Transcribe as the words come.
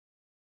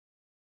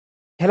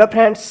Hello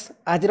friends,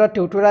 आज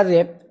tutorial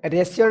रे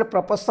ratio and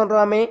proportion रो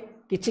आमे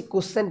किछि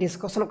क्वेश्चन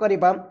डिस्कशन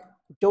करबा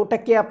जोटा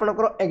कि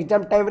आपनकर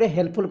एग्जाम टाइम रे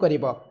हेल्पफुल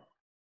करिवो।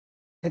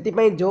 सेति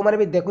पई जो माने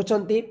भी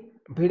देखुचंती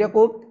वीडियो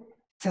को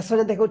शेष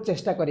में देखो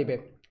चेष्टा करिवे।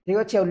 ठीक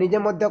अछि और निजे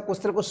मध्य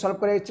क्वेश्चन को सॉल्व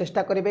करे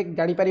चेष्टा करिवे,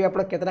 जानि परिबे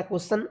आपण केतरा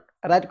क्वेश्चन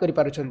राइट करि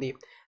पारुचंती।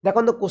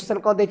 देखंतु क्वेश्चन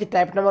को देछि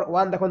टाइप नंबर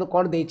 1 देखंतु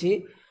कोन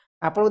देछि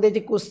आपन को देछि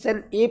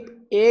question if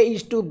a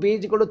is to b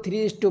is equal to 3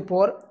 is to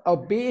 4 और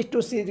b is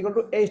to c is equal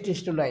to 8 is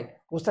to 9।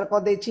 Question को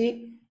देछि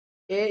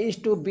a is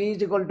to b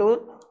is equal to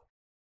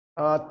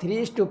 3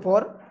 is to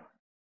 4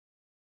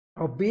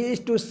 और b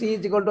is to c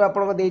is equal to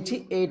आपन को देछि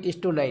 8 is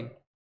to 9।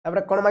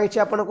 तापर कोन मागिछि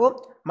आपन को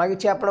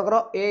मागिछि आपनकर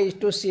a is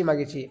to c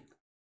मागिछि।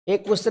 A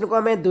question को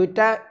हमें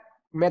दुईटा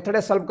मेथड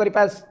सॉल्व करि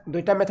पा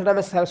दुईटा मेथड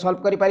हमें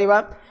सॉल्व करि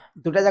परिबा।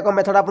 दुईटा जाक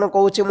मेथड आपन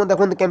कहूछि मु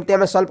देखन केमति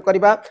हमें सॉल्व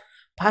करिबा।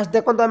 फास्ट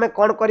देखो तो हमें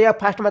कौन करिया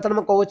फास्ट मेथड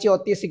में कहूँ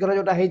अति शीघ्र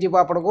जोटा हो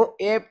आपन को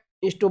a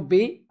is to b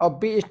और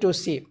b is to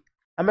c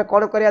हमें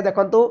कौन करिया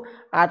देखो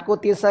 8 को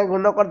 3 से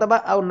गुण करदबा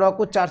और 9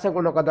 को 4 से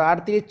गुण करदबा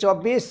 8 3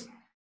 24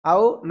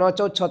 आउ 9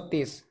 4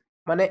 36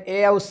 माने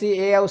a आउ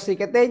c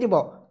केते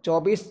हिजबो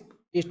 24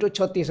 is to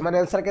 36 माने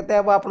आंसर केते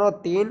हबो आपन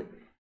 3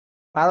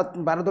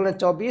 12 दुणे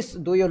 24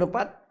 2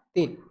 अनुपात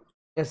 3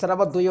 आंसर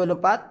हबो 2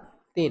 अनुपात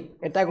 3।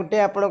 एटा गुटे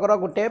आपनकर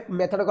गुटे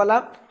मेथड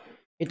गला।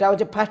 इटा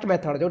होचे फर्स्ट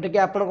मेथड जोटे कि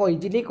आपन को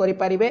इजीली करि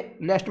पारिबे।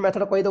 नेक्स्ट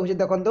मेथड कहि दउछि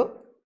देखंतु।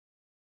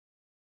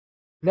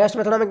 नेक्स्ट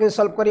मेथड में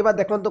सॉल्व करिबा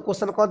देखंतु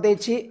क्वेश्चन को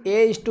देछि a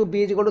is to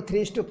b is equal to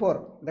 3 is to 4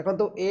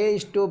 देखंतु a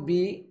is to b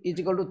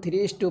is equal to 3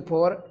 is to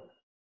 4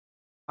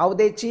 आउ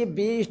देछि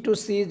b is to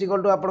c is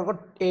equal to आपन को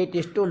 8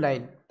 is to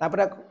 9।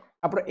 तापर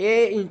आपन a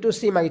into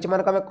c मागिछि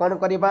माने हमें कोन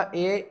करिबा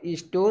a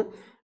is to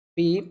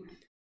b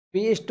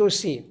b is to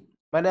c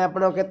माने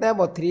आपन केते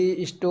हबो 3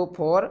 is to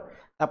 4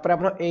 तापर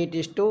आपन 8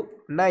 is to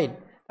 9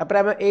 तापर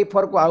हम ए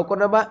 4 को आउ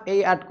करनबा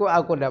ए 8 को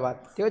आउ करनबा।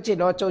 ठीक अछि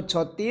 9 4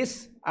 36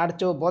 8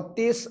 4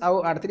 32 आउ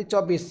 8 3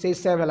 24 से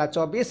सेम हला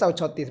 24 आउ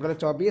 36 माने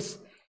 24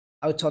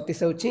 आउ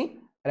 36 होछि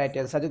राइट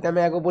आंसर। जति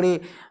हमें आगो पुनी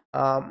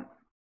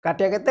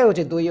काटिया केते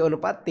होछि 2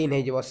 अनुपात 3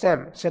 हे जिवो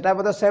सेम सेटा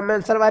मते सेम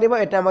आंसर बारिबो।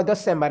 एटा मते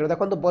सेम बारिबो।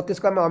 देखंतु 32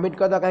 को हम ओमिट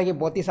कर द काहे कि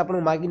 32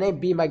 आपन मागी नै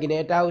बी मागी नै।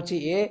 एटा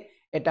होछि ए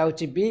एटा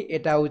होछि बी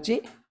एटा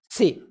होछि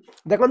सी।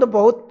 देखो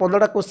बहुत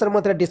 15टा क्वेश्चन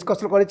मते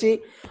डिस्कशन करिछि।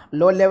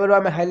 लो लेवल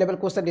में हाई लेवल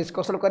क्वेश्चन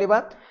डिस्कशन करबा।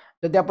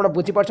 जदि आपण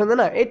बुझी परछन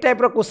ना ए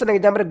टाइप रो क्वेश्चन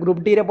एग्जाम रे ग्रुप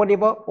डी रे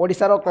बनिबो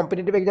ओडिसा रो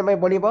कॉम्पिटिटिव एग्जाम में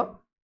बनिबो।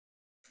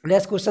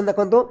 नेक्स्ट क्वेश्चन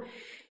देखंतु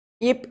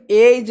if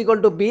a is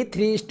equal to b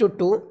 3 is to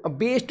 2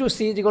 b is to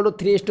c is equal to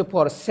 3 is to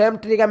 4 same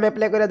trick हम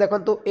अप्लाई करिया।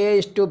 देखंतु a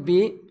is to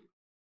b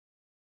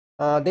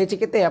देछि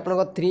केते आपण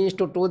को 3 is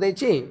to 2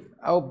 देछि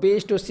आ b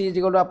is to c is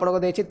equal to आपण को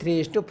देछि 3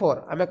 is to 4।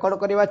 हमें कोन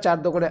करबा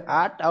 4 2 गुणे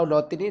 8 आ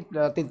 9 3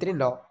 3 3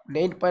 9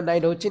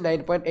 9.9 होछि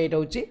 9.8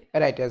 होछि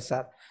राइट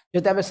आंसर।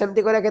 जति हमें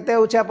सेमति करिया केते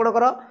होछि आपण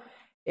को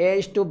a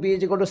is to b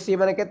is equal to c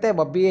माने केते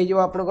b हे जिवो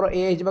आपण को a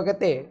हे जिवो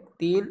केते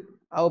 3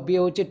 आ b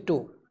होछि 2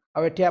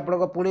 आ एठी आपण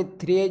को पुनी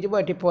 3 हे जिवो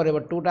एठी 4 हेबो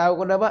 2 टा आउ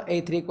करनबा ए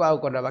 3 को आउ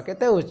करनबा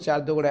केते होछि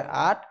 4 2 गुणे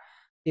 8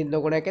 3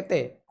 2 गुणे केते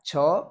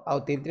 6 आ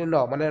 3 3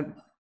 9 माने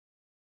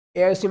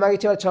ए सीमा कि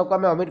 6 को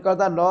हमें ओमिट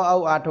करदा 9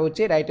 आउ 8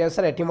 होछि राइट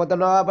आंसर। एठी मते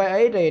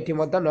 9/8 एठी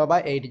मते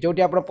 9/8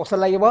 जोटी आपण पसंद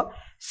लागिवो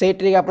से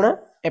ट्रिक आपण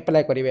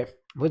अप्लाई करिवे।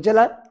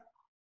 बुझला।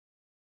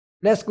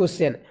 Next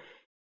question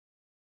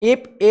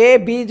if a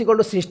b is equal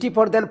to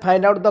 64 then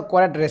find out the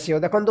correct ratio।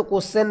 देखंतु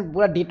क्वेश्चन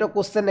पूरा डिटो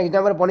क्वेश्चन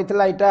एग्जाम रे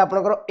बनिथिला। इटा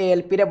आपनकर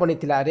ALP रे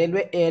बनिथिला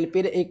रेलवे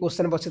ALP रे ए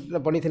question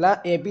बनिथिला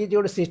a b is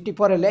equal to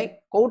 64 हेले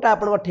कोटा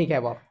आपनकर ठीक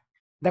हेबो।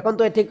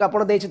 देखंतु एठी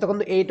आपण देछि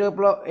देखंतु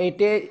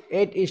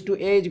 8 is to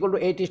a is equal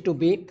to 8 is to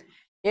b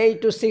a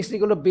is to 6 is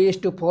equal to b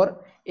is to 4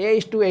 a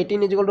is to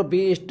 18 is equal to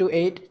b is to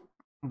 8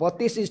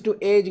 32 is to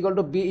a is equal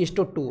to b is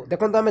to 2।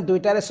 देखंतु हमें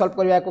दुईटा रे solve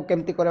करबा को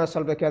केमति करबा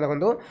solve देखिया।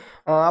 देखंतु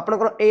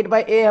आपनकर 8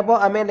 by a हेबो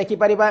हमें लिखि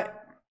परिबा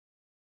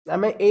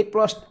हमें 8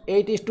 plus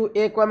 8 is to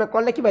a को हमें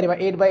कोन लिखि परिबा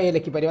 8 by a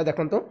लिखि परिबा।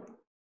 देखंतु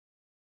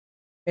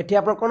एठी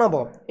आपन कोन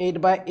हबो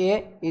 8 by a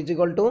is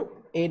equal to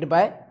 8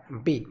 by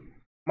b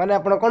माने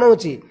आपन कोन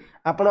होछि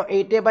आपन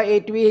 8 by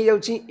 8 भी हे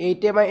जाउछि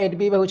 8 by 8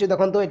 भी होछि।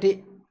 देखंतु एठी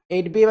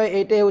 8b by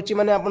 8 होछि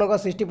माने आपन को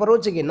 64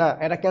 होछि कि ना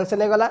एटा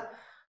कैंसिल हे गला।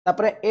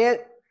 तापर a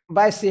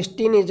by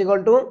 16 is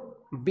equal to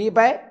b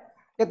by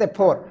केते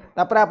 4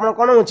 तापर आपन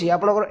कोन होछि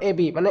आपन को ab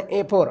माने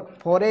a4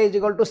 4a is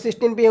equal to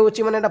 16 भी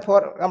होछि माने एटा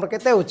 4 हमर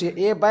केते होछि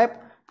a by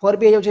 4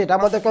 भी हे जाउछि एटा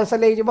मते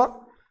कैंसिल हे जिवो।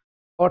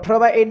 18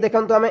 by 8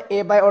 देखंतु हमें a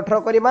by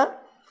 18 करबा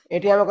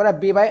एठी हम करा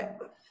b by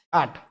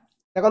 8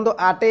 देखंतु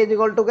 8 is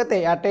equal to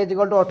केते 8 is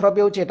equal to 18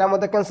 भी होछि एटा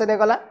मते कैंसिल हे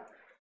गला।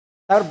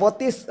 तापर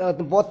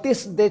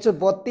 32 देछु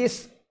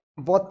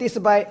 32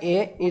 by a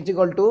is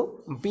equal to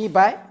b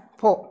by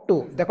 2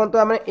 देखंतु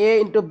हमें a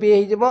into b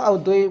हे जिवो आ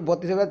 2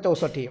 32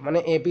 64 माने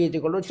a b is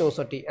equal to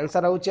 64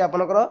 answer होछि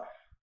आपनकर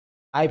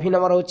आईवी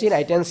नंबर होछि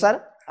राइट आंसर।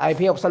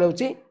 आईवी ऑप्शन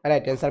होछि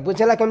राइट आंसर।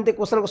 बुझला केमति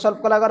क्वेश्चन को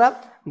सॉल्व कला करा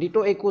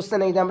डिटो ए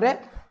क्वेश्चन एग्जाम रे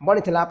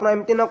बनिथिला। आपण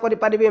एमति न करि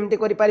पारिबे एमति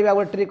करि पारिबे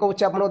आ ट्रिक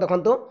होछि आपण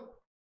देखंतु।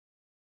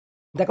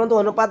 देखंतु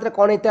अनुपात रे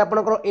कोन हेते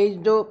आपनकर ए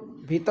जो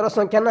भीतर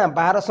संख्या ना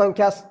बाहर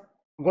संख्या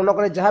गुण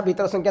कले जहाँ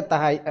भीतर संख्या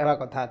ताहा हेबा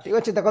कथा ठीक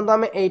अच्छे देखो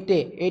आम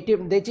 80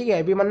 देछि कि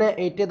एबी माने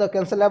 80 तो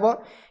कैंसिल हेबो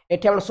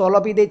एठी हम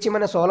 16 भी देछि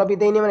माने 16 भी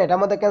देनी माने एटा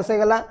मते कैंसिल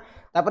गला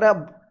तापर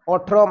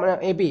 18 माने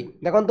एबी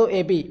देखो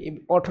एबी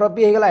 18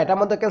 भी हेगला एटा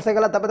मते कैंसिल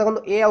गला तापर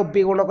देखो ए आ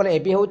बी गुण कले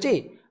एबी होउची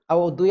आ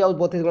 2 आ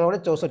 32 गुण कले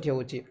 64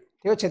 होउची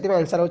ठीक अच्छे से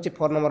आंसर होउची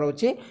 4 नंबर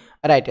होउची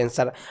राइट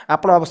आंसर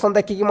आपण ऑप्शन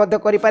देखि कि मते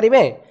करि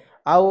परिबे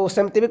आउ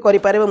सेमती भी करि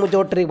परिबे मु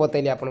जो ट्रिक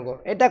बतैली आपनको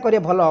एटा करिए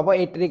भलो हबो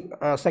ए ट्रिक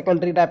सेकंड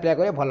ट्रिकटा अप्लाई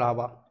करिए भलो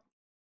हबो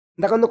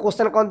देखो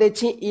क्वेश्चन कौन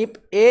देखिए if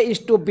a is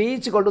to b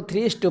is equal to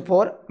 3 is to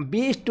 4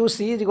 b is to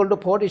c is equal to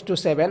 4 is to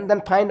 7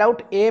 then find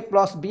out a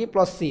plus b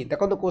plus c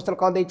देखो question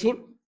कौन देखिए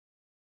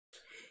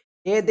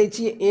a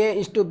देखिए a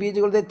is to b is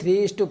equal to 3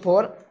 is to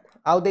 4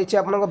 आउ देखिए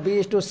आपन b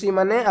is to c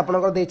माने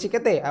आपन देखिए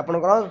केते आपन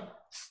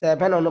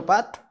 7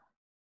 अनुपात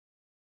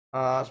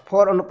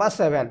 4 अनुपात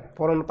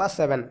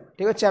 7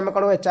 ठीक अच्छे आम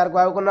कौन 4 को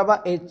आउ को नवा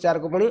ए 4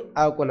 को पुणी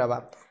आउ को नवा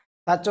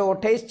 7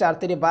 28 4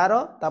 3 12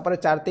 तापर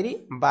 4 3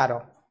 12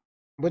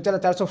 बुझे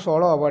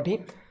 416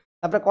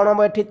 हम ये कौन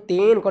हम ये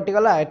 3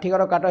 कटिगला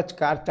एठिकर काट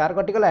 4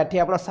 कटिगला ये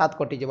आप 7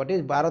 कटिज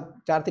ठीक 12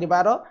 4 3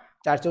 12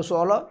 4 4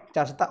 16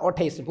 4 7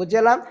 28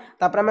 बुझेगा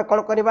आम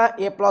कौन करवा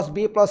ए प्लस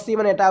बी प्लस सी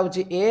मैंने यहाँ हूँ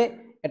ए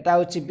एटा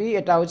हूँ बी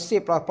एटा हूँ सी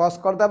प्लस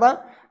करदे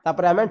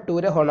तापर आम 2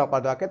 रे हरण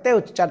करदे केते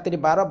 4 3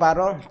 12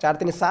 12 4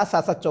 3 7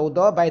 7 7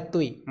 14 बाय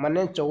 2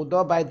 माने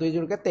 14 बाय 2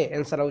 जोड़ के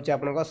आंसर हूँ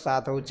आप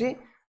 7 हूँ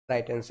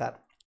राइट आंसर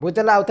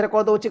बुझेगा आउ थे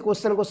कर दूसरी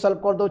क्वेश्चन को सल्व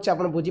कर दूसरी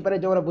आप बुझीपारे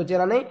जो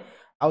बुझेगा नहीं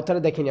आउ थे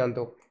देखी नि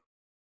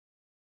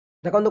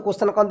देखो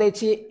क्वेश्चन कौन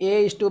देखिए a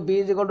is to b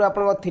is equal to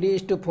आपन 3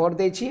 is to 4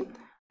 देछि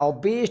और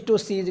b is to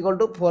c is equal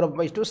to 4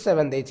 is to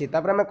 7 देछि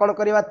तापर हम कौन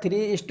करबा 3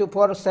 is to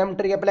 4 same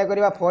trick apply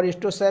करबा 4 is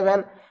to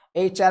 7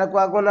 ए 4 को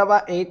आगो नबा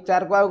ए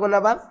 4 को आगो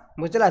नबा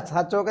बुझला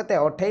 7 चौ केते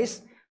 28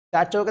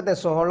 4 चौ केते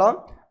 16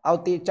 आउ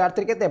 4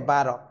 3 केते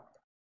 12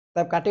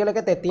 तब काटी गले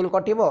केते 3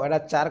 कटिबो एटा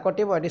 4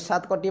 कटिबो एटी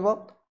 7 कटिबो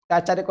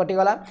 4 4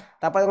 कटिगला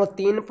तापर देखो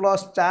 3 प्लस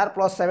 4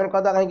 प्लस 7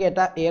 करदा कहीं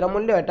एटा ए रो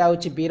मूल्य एटा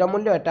होची बी रो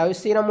मूल्य एटा होची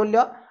सी रो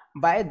मूल्य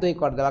बाय 2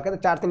 करदेवा के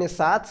 4 3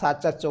 7 7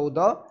 4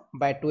 14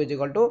 बाय 2 इज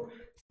इक्वल टू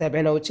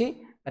 7 होची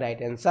राइट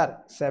आंसर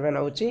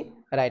 7 होची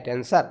राइट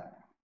आंसर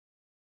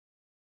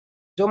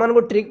जो मान को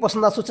ट्रिक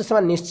पसंद आसुचे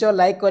से निश्चय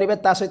लाइक करेंगे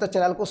ता सहित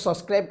चैनल को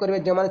सब्सक्राइब करेंगे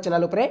जो मैंने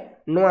चैनल उपरे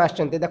नुआ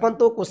आछंते देखन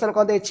तो क्वेश्चन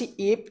कौन देखि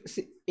if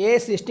a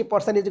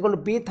 60% is equal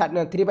to b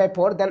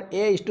 3/4 then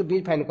a is to b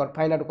find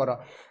out कर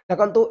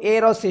देखन तो a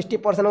रो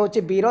 60%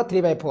 होची b row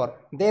 3/4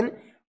 then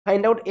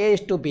find out a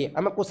is to b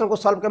हम क्वेश्चन को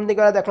सॉल्व केमती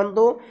करा देखन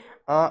तो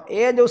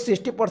a जो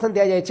 60%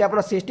 दिया जाय छै आपण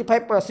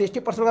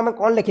 60% को हम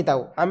कोन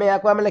लिखिताउ हम या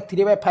को हम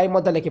 3/5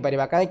 मते लिखि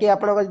परिबा काहे कि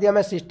आपण जदी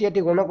हम 60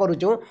 एटी गुण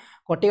करूछु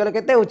कटि गले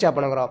केते होची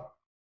आपनकर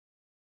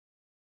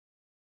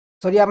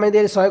सॉरी आम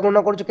 100 गुण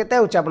करूँ के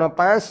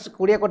 5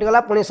 20 कटिगला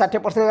पुणी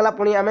 60% गला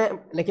पुणी आम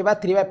लिखा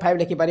 3/5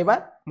 लिखिपर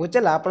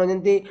बुझेगा आप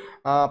जमी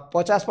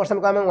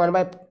 50% को आम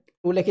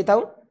 1/2 लिखि था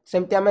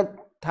सेमती आम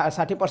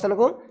 60%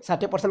 को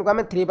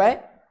आम 3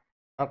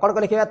 कौन को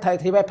लिखा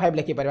 3/5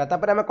 लिखिपर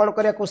आम कौन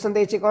कर क्वेश्चन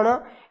देखिए कौन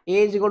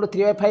ए इज इक्वल टू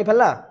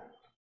 3/5 है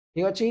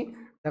ठीक अच्छे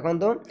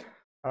देखो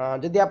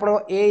जदि आप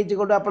ए इज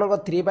इक्वल टू आप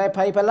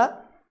 3/5 है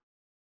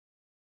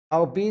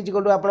आउ बी इज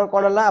इक्वल टू आप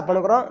कौन है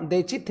आपंकर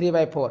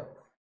 3/4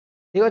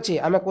 ठीक अच्छे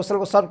आम क्वेश्चन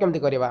को सॉल्व केमती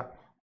करवा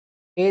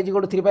ए इज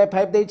इक्वल टू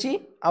 3/5 देछि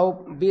आउ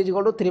बी इज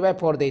इक्वल टू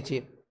 3/4 देछि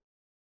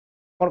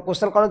कौन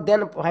क्वेश्चन कौन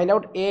then find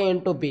out A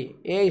into B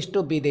A is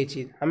to be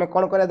देछि आम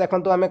कौन करा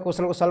देखो आम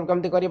क्वेश्चन को सॉल्व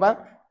केमती करवा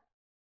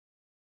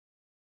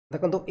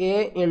देखो ए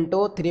into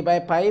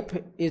 3/5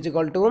 is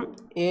equal to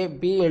A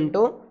B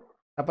into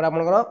तापर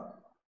आपनकर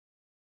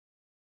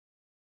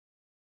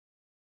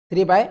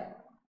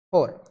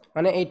 3/4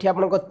 माने एठी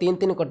आपनकर 3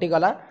 3 कटि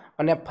गला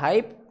माने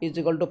 5 इज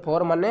इक्वल टू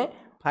 4 माने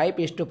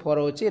 5:4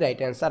 होची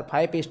राइट आंसर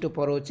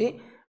 5:4 होची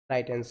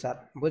राइट आंसर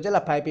बुझेला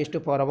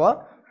 5:4 हो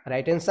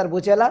राइट आंसर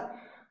बुझेला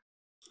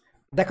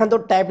देखो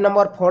टाइप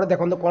नंबर 4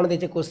 देखो कौन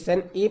देखिए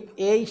question if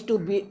a is to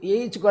b a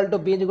is equal to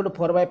b is equal to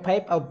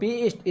 4/5 और b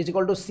is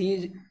equal to c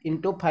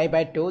into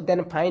 5/2 then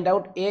find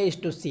out a is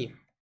to c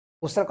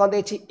question कौन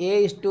देखिए a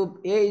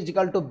is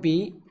equal to b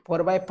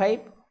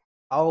 4/5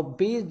 और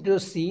b is to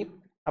c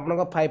आपन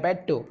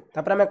 5/2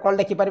 तापर हम कौन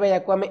लिखि परबा या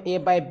को हम a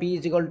by b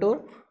is equal to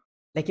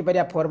लिखि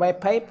परिया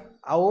 4/5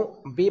 आउ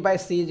b by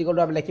c is equal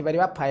to हम लिखि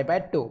परिया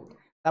 5/2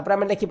 तापर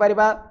हम लिखि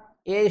परिया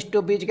a is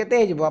to b केते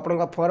हे जिवो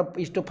आपन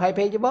 4:5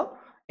 हे जिवो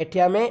एठी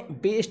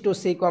हमें b is to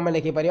c को हम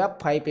लिखि परिया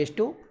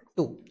 5:2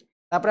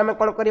 तापर हम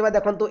कोन करबा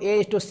देखंतु a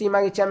is to c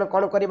मागी छै हम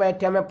कोन करबा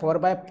एठी हम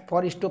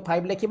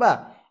 4/4:5 लिखिबा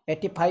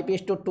एठी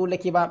 5:2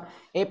 लिखिबा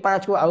ए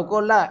 5 को आउ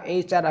कोला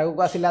ए 4 आउ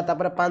को आसिला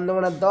तापर 5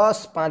 2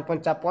 10 5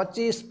 5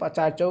 25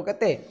 4 4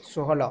 केते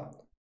 16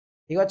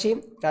 ठीक अछि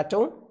 4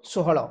 4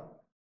 16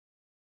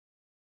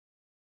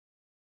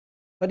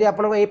 यदि आप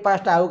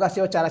 5टा आगक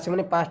आसो 4 आस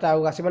मैंने 5टा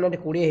आगक आस मैंने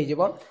 20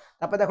 हो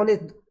देखो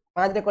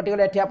 5 रे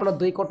कटिगले ये आप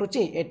 2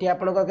 कटुची ये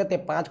आपके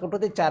 5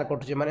 कटुची 4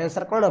 कटुची मैंने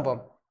आंसर कौन हम?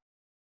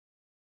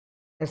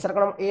 आंसर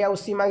कौन? ए आउ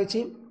सी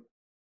मागी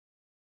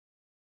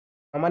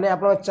माने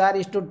आप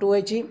 4:2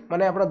 होती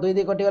माने आप 2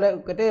 2 कटिगले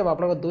केते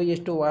आप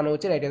 2:1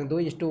 होची राइट आंसर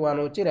 2:1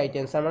 होची राइट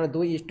आंसर माने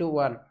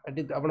 2:1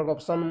 एटी आप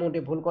ऑप्शन मुटे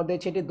भूल कर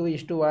देछि एटी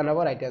 2:1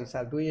 हबो राइट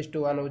आंसर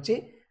 2:1 होची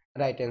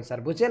राइट आंसर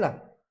बुझेला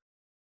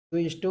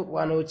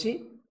 2:1 होची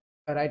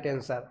राइट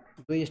आंसर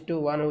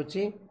 2:1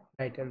 होची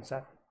राइट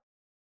आंसर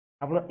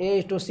आप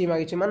A:C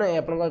मागिछि माने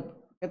आपन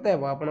केते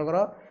हबो आपनकर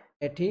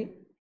एठी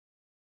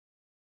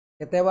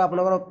केते हबो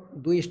आपनकर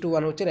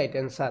 2:1 होची right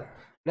answer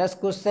next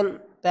question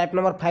type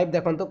number 5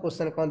 देखंतो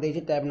question कोन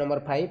देछि टाइप नंबर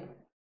 5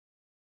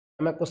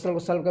 हमें क्वेश्चन को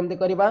सॉल्व केमति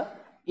करबा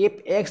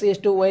if x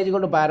is to y is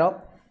equal to 12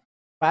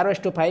 12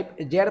 is to 5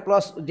 z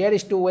plus z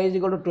is to y is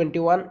equal to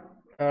 21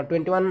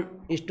 21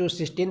 is to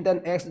 16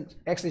 then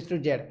x is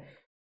to z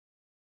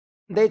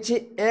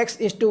देछि x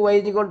is to y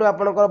is equal to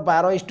आपनकर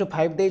 12 is to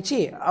 5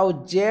 देछि आउ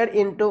z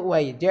into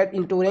y z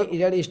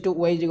is to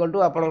y is equal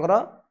to आपनकर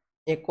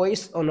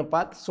 21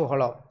 अनुपात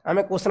 16 आम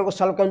question को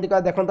solve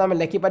करते देखो आम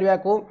लिखिपर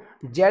को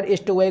z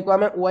is to y को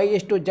आम y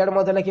is to z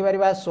Madhya लिखिपर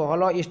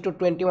 16 is to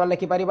 21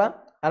 लिखिपर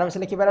आराम से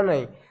लिखिपार ना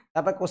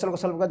तापर क्वेश्चन को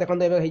सॉल्व कर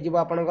देखो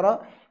आपनकर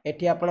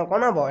एठी आपन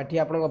कोन हबो एठी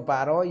आपन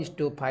 12 is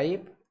to 5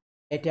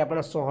 एठी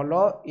आपन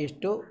 16 is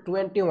to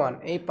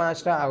 21 ए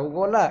 5 टा आगु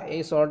गला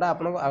ए 16 टा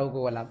आपन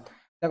आगु गला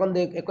देखो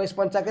 21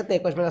 पंचा केते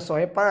 21 पंचा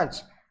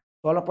 105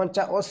 16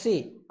 पंचा 80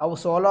 आ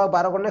 16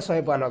 12 गने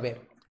 192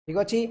 ठीक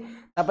अछि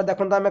तापर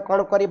देखो आम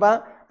कौन करबा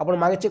आपन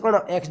मागिछि कोन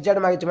xz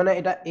मागिछि माने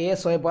एटा a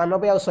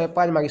 192 आ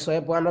 105 मागि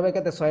 192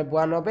 केते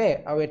 192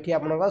 आ एठी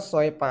आपन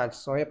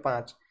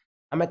 105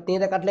 आम 3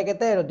 रे काटले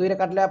केते 2 रे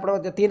काटले आपन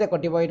 3 रे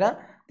कटिबो एटा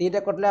 3 रे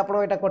कटले आपन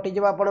एटा कटि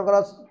जिवो आपन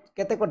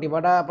केते कटिबो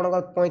एटा आपन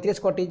 35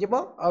 कटि जिवो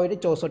आ एठी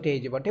 64 हे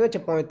जिवो ठीक अछि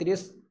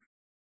 35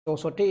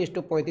 64 is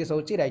to 35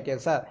 होची राइट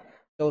आंसर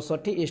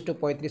 64 is to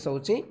 35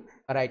 होची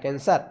राइट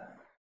आंसर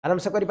आराम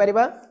से करि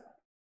परिबा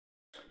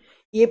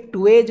if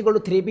 2a is equal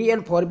to 3b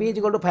and 4b is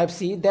equal to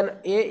 5c then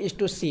a is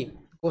to c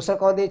question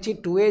कौन देछि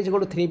 2a is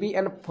equal to 3b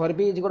and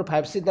 4b is equal to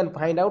 5c then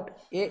find out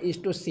a is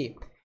to c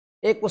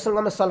एक question को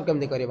हमें solve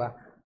केमति करबा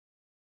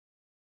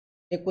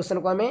एक question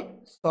को हमें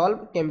solve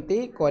केमति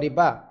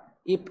करबा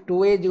if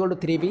 2a is equal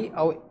to 3b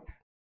और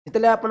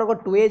जितले आपन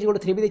को 2a is equal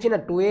to 3b देछि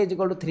ना 2a is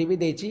equal to 3b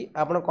देछि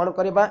आपन कोन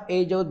करबा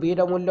ए जो b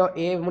रो मूल्य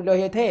a मूल्य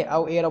होय थे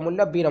और a रो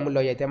मूल्य b रो मूल्य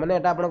होय थे माने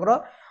एटा आपन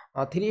को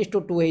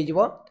 3:2 हे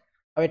जिवो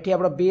अब एठी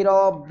आपण b रो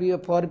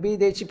 4b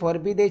देछि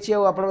 4b देछि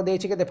और आपण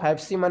देछि केते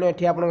 5c माने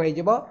एठी आपण हो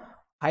जिवो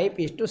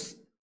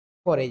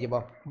 5:4 हे जिवो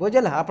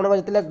बुझला आपण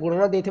जतले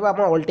गुणन देथिबा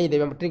आपण उल्टै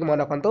देबे ठीक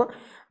मन रखंतो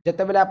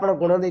जते बेले आपण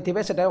गुणन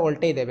देथिबे सेटा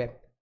उल्टै देबे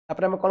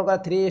तापर हम कोन कर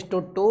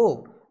 3:2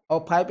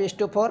 और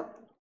 5:4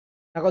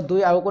 ताको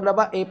 2 आउ को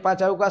नबा ए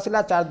 5 आउ को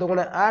आसिला 4 2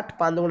 गुणे 8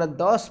 5 2 गुणे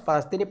 10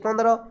 5 3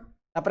 15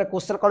 तापर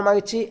क्वेश्चन कोन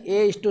मागिछि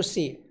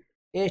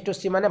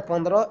a:c माने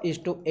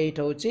 15:8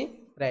 होची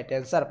राइट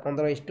आंसर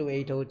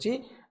 15:8 होची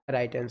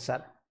राइट आंसर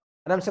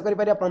आराम से करि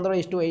परिया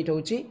 15:8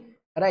 होची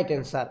राइट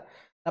आंसर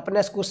तापर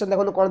नेक्स्ट क्वेश्चन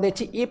देखो कोन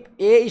देछि if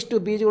a is to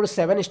b is equal to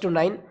 7 is to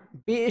 9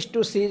 b is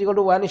to c is equal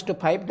to 1 is to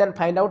 5 then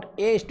find out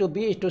a is to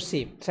b is to c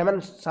 7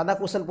 सादा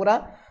question पूरा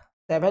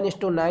 7 is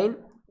to 9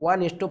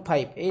 1 is to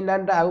 5 ए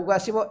 9 टा आगु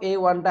आसीबो ए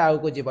 1 टा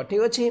आगु जिवो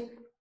ठीक अछि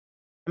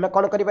हमें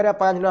कोन करि परिया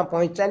 5 9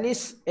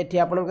 45 एठी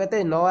आपन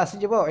केते 9 आसी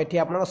जिवो एठी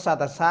आपन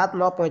 7 7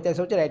 9 45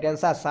 होची राइट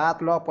आंसर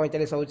 7 9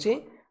 45 होची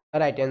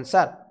right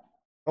answer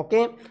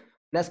okay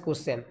next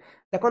question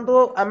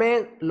देखो आम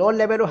लो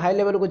लेवल हाई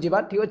लेवल को जीवा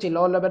ठीक अच्छे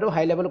low level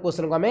high level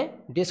question को आम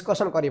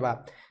डिस्कसन करवा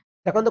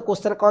देखो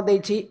क्वेश्चन कौन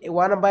देछि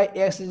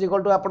 1/x इज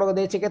इक्वल टू आपन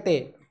देछि केते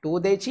 2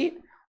 देछि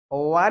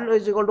 1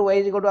 is equal to y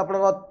is equal to आपन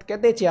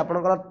केते देछि आपन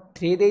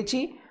 3 देछि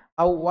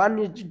आ 1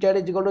 z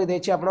इज इक्वल टू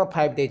देछि आपन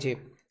 5 देछि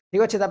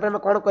ठीक अच्छे तापर हम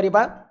कोन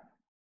करबा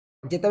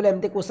जेतेबेले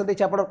एमती क्वेश्चन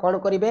देछि आपन कोन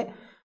करिवे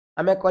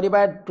आमे करबा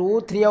 2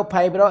 3 और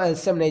 5 रो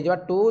एलसीएम नै जबा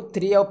 2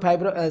 3 और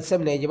 5 रो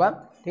एलसीएम नै जबा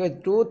ठीक है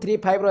 2 3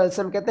 5 रो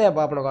एलसीएम केते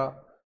हेबा आपन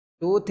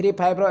 2 3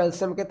 5 रो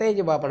एलसीएम केते हे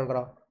जबा आपन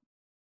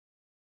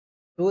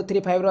 2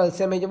 3 5 रो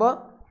एलसीएम हे जबा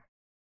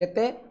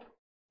केते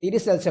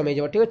 30 एलसीएम हे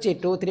जबा ठीक अछि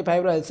 2 3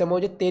 5 रो एलसीएम हो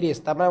जे 30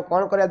 तापर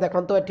कोन करया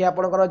देखंतो एठी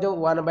आपन जो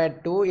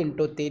 1/2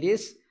 *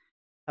 30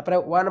 तापर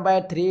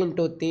 1/3 *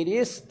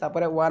 30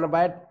 तापर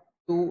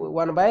 1/2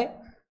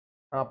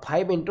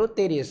 1/5 *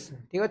 30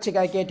 ठीक अछि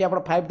काहे कि एठी आपन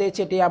 5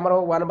 देछि एठी हमर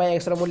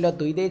 1/x रो मूल्य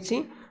 2 देछि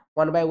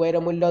 1/y रो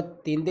मूल्य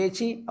 3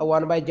 देछि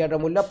और 1/z रो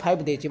मूल्य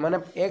 5 देछि माने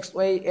x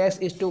y s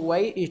is to y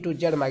is to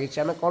z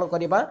मागिछि हम कोन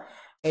करबा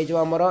ए जो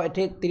हमर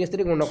एठी 30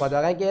 3 गुण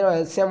करबा काहे कि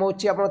एलसीएम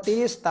होछि आपन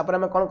 30 तापर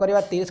हम कोन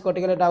करबा 30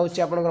 कटि गेले एटा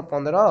होछि आपन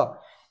 15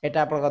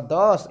 एटा आपन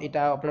 10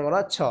 एटा आपन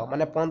 6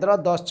 माने 15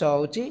 10 6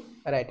 होछि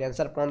राइट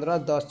आंसर 15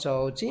 10 6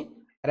 होछि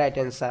राइट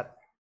आंसर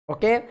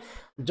ओके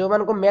जो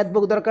मान को मैथ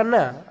बुक दरकार ना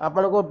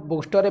आपन को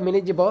बुक स्टोर रे मिली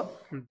जिवो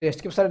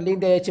डिस्क्रिप्शन लिंक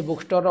दे जाय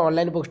book store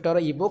online book store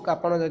ई बुक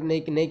आपन नै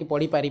कि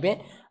पढ़ी पारिबे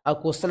आ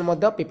क्वेश्चन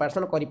मध्ये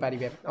प्रिपरेशन करि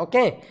पारिबे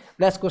ओके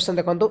नेक्स्ट क्वेश्चन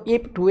देखंतु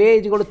if 2a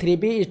is equal to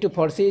 3b is to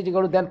 4c is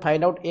equal to then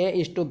find out a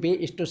is to b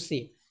is to c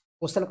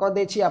question कोन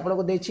देछि आपन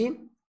को देछि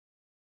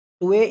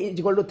 2a is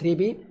equal to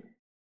 3b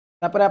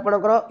तापर आपन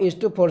को is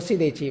to 4c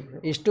देछि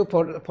is to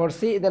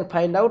 4c then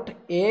find out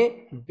a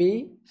b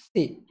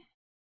c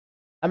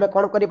आम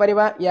कौन कर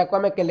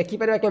आम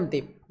लिखिपर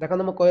केमती देखो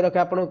मुझे कही रखे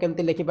आपको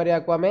केमती लिखिपर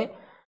आम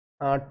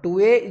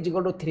 2a =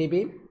 3b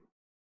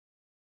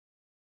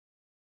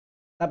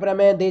तापर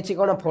आम देछि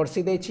कौन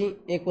 4c देछि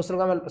ए क्वेश्चन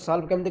को आम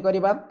सॉल्व केमती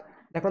करबा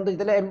देखो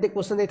जो एमती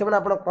क्वेश्चन देते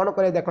आप कौन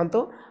करेंगे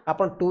देखो आप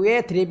 2a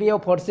 3b और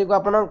 4c को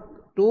आप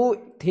 2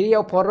 3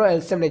 और 4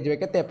 एलसीएम नहीं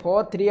के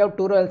 4 3 और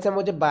 2 एलसीएम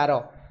हो 12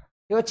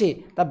 ठीक अच्छे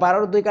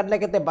 12 2 काटले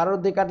के 12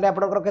 2 काटले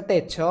आपंकर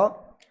 6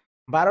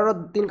 12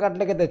 3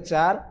 काटले के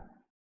 4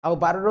 आउ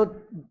 12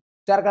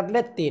 4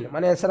 काटले 3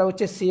 माने आंसर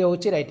होचे सी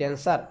होचे राइट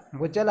आंसर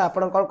बुझला आप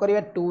कौन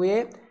करेंगे 2a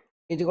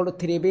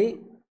 = 3b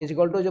 =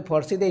 जो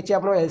 4c देछि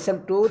आप एलसीएम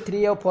 2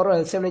 3 और 4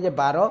 एलसीएम नहीं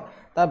 12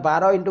 ता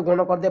 12 इंटू गुण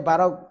कर दे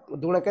 12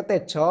 दुण के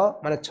 6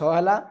 माने 6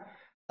 है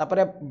तापर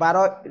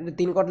 12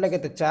 3 कटले के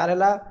 4 है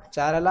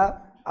 4 है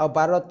आ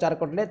 12 4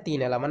 कटले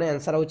 3 है माने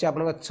आंसर होछि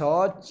आपन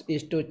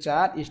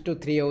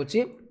 6:4:3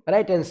 होछि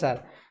right answer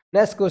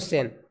next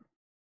question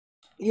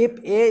if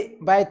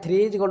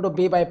a/3 =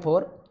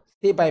 b/4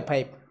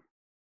 c/5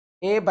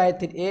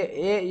 a/3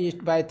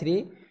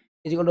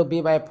 =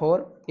 b/4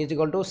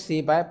 =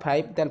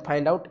 c/5 then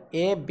find out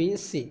a b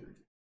c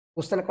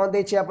question कौन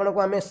देछि आपन को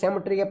हमें सेम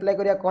ट्रिक अप्लाई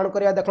करिया कौन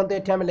करिया देखंतो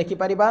एठी हम लिखि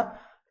परिबा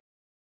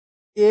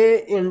a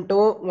 *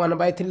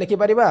 1/3 लिखि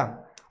परिबा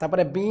तापर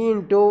b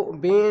 *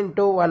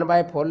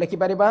 1/4 लिखि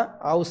परिबा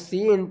आउ c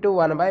 *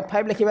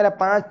 1/5 लिखि परिबा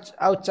 5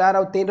 आउ 4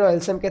 आउ 3 रो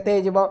एलसीएम केते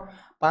हे जिवो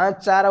 5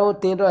 4 आउ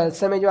 3 रो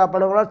एलसीएम हे जिवो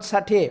आपन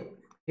 60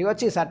 ठीक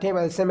अच्छे 60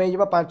 एलसीएम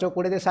हो 5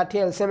 20 60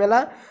 एलसीएम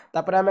है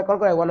तापर आम कौन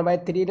कर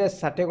 1/3 रे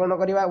 60 गुण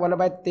करवा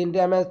 1/3 रे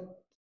आम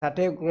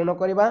 60 गुण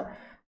करवा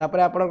तापर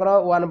आपंकर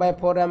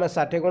 1/4 रे आम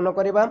 60 गुण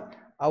करवा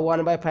आउ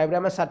 1/5 रे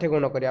आम 60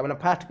 गुण करवा मैंने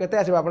फास्ट केते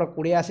आसो आप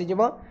 20 आसीज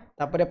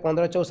तापर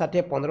 15 4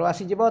 60 15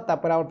 आसीज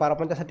तापर 12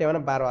 5 60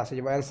 मैंने 12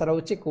 आसीज आंसर हो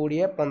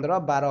 20 15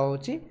 12 हो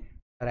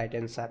राइट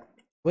आंसर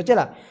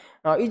बुझला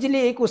इजिली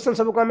ये क्वेश्चन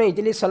सब को आम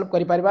इजिली सॉल्व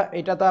कर पारिबा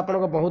एटा तो आपन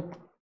को बहुत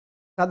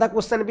सादा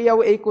क्वेश्चन भी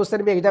आउ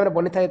क्वेश्चन भी एग्जाम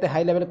बनी था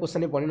हाई लेवल क्वेश्चन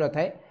भी बनी न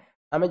थाए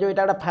आम जो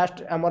यहाँ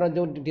फास्ट आमर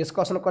जो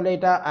डिस्कसन कले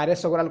यहाँ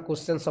आरएस अग्रवाल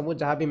क्वेश्चन सब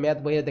जहाँ भी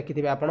मैथ बही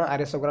देखिए आप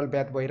आरएस अग्रवाल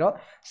मैथ बही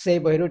से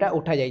बही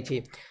उठा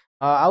जाइए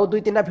आउ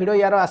 2-3टा भिडियो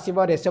यार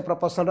आसो रेशियो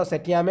प्रपोर्शन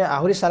से आम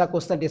आहरी सारा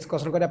क्वेश्चन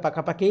डिस्कसन करा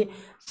पाखापाखि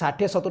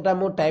 60-70टा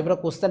मु टाइप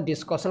क्वेश्चन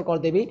डिस्कसन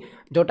करदेवी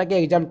जोटा कि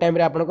एग्जाम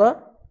टाइम आपको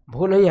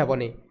भूल ही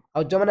हेनी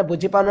और जो मैंने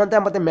बुझी पारे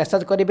मत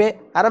मेसेज करेंगे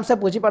आराम से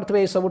बुझी पार्थे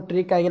ये सब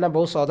ट्रिक कहीं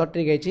बहुत सहज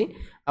ट्रिक है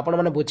आपण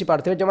मैंने बुझी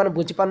पार्थे जो मैंने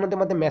बुझी पारे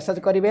मत मेसेज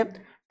करेंगे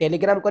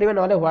टेलीग्राम करेंगे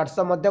ना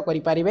व्हाट्सएप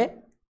करेंगे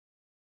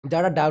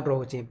जहाँ डाउट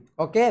रोचे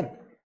ओके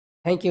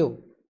थैंक यू।